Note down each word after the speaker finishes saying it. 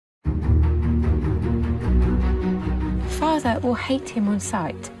mother will hate him on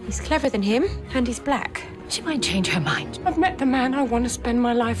sight. He's cleverer than him, and he's black. She might change her mind. I've met the man I want to spend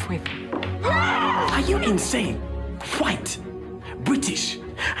my life with. Are you insane? White, British,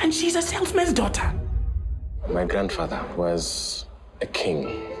 and she's a salesman's daughter. My grandfather was a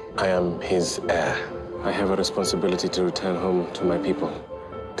king. I am his heir. I have a responsibility to return home to my people.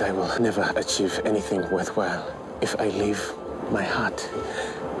 I will never achieve anything worthwhile if I leave my heart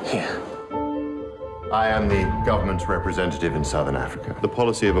here. I am the government's representative in Southern Africa. The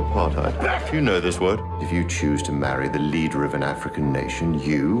policy of apartheid. You know this word. If you choose to marry the leader of an African nation,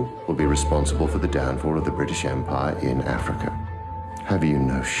 you will be responsible for the downfall of the British Empire in Africa. Have you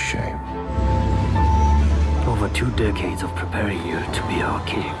no shame? Over 2 decades of preparing you to be our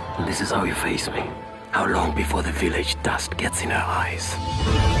king. And this is how you face me. How long before the village dust gets in her eyes?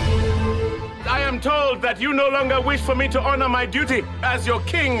 I am told that you no longer wish for me to honor my duty as your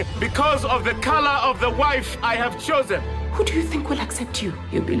king because of the color of the wife I have chosen. Who do you think will accept you?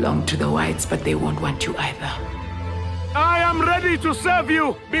 You belong to the whites, but they won't want you either. I am ready to serve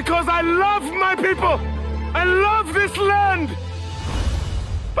you because I love my people. I love this land.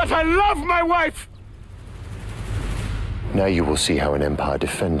 But I love my wife. Now you will see how an empire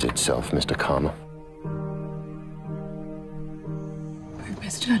defends itself, Mr. Khama. We've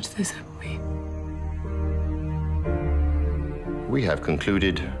misjudged this, haven't we? We have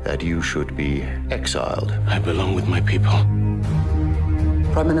concluded that you should be exiled. I belong with my people.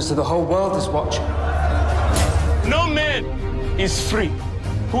 Prime Minister, the whole world is watching. No man is free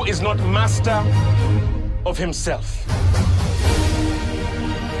who is not master of himself.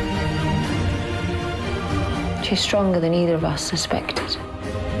 She's stronger than either of us suspected.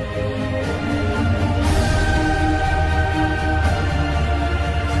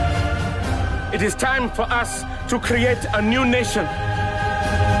 It is time for us to create a new nation.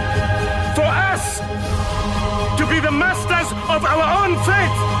 For us to be the masters of our own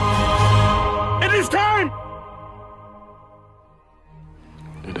fate. It is time!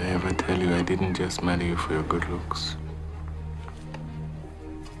 Did I ever tell you I didn't just marry you for your good looks?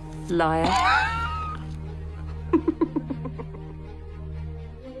 Liar.